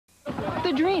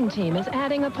The Dream Team is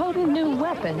adding a potent new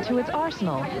weapon to its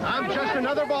arsenal. I'm just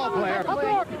another ball player.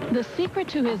 The secret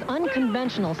to his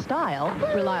unconventional style,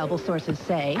 reliable sources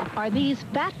say, are these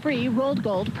fat-free rolled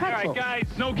gold pretzels. All right,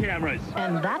 guys, no cameras.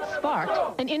 And that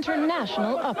sparked an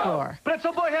international uproar.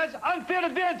 Pretzel Boy has unfair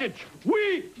advantage.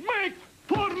 We make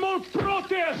foremost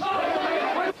protest.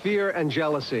 Fear and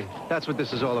jealousy. That's what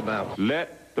this is all about.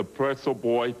 Let the Pretzel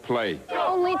Boy play.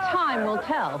 Only time will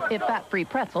tell if fat-free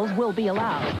pretzels will be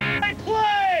allowed. I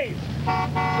play!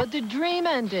 But the dream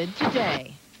ended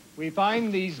today. We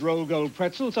find these roll gold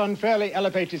pretzels unfairly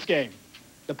elevate his game.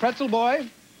 The Pretzel Boy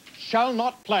shall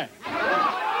not play.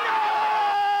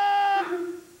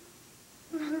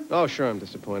 Oh, sure, I'm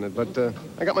disappointed, but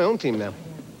I got my own team now.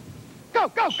 Go,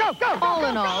 go, go, go! All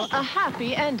in all, a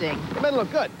happy ending The men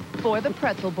look good. for the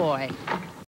Pretzel Boy.